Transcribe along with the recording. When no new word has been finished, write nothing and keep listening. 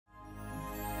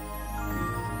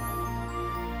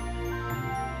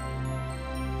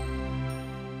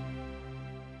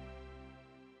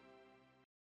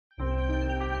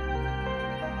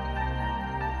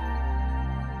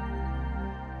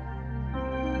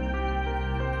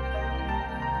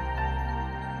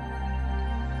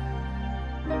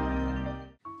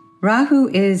Rahu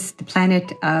is the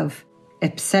planet of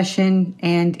obsession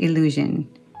and illusion.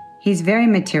 He's very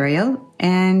material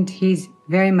and he's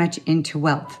very much into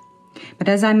wealth. But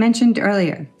as I mentioned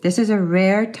earlier, this is a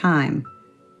rare time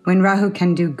when Rahu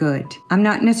can do good. I'm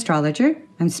not an astrologer.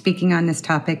 I'm speaking on this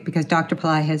topic because Dr.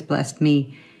 Pillai has blessed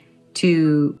me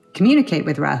to communicate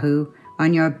with Rahu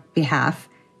on your behalf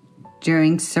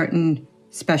during certain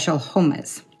special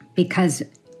homas, because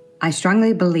I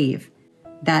strongly believe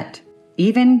that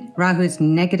even Rahu's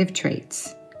negative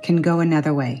traits can go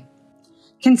another way.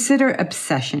 Consider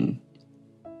obsession.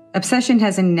 Obsession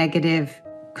has a negative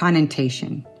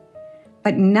connotation,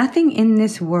 but nothing in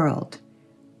this world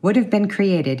would have been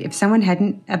created if someone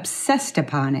hadn't obsessed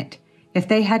upon it, if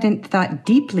they hadn't thought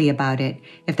deeply about it,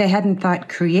 if they hadn't thought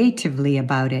creatively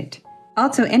about it.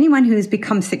 Also, anyone who's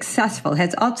become successful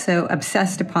has also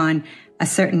obsessed upon a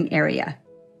certain area,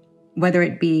 whether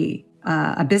it be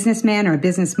a businessman or a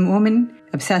businesswoman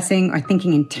obsessing or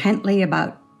thinking intently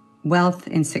about wealth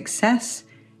and success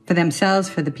for themselves,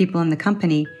 for the people in the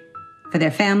company, for their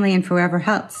family, and for whoever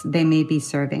else they may be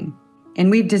serving.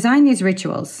 And we've designed these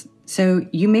rituals so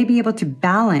you may be able to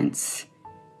balance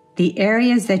the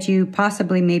areas that you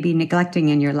possibly may be neglecting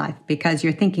in your life because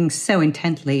you're thinking so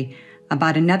intently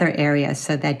about another area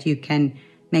so that you can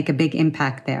make a big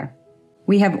impact there.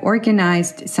 We have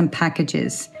organized some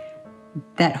packages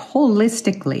that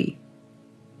holistically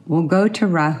will go to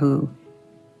Rahu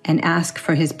and ask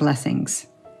for his blessings.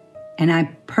 And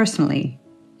I personally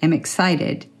am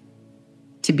excited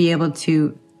to be able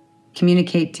to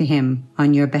communicate to him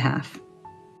on your behalf.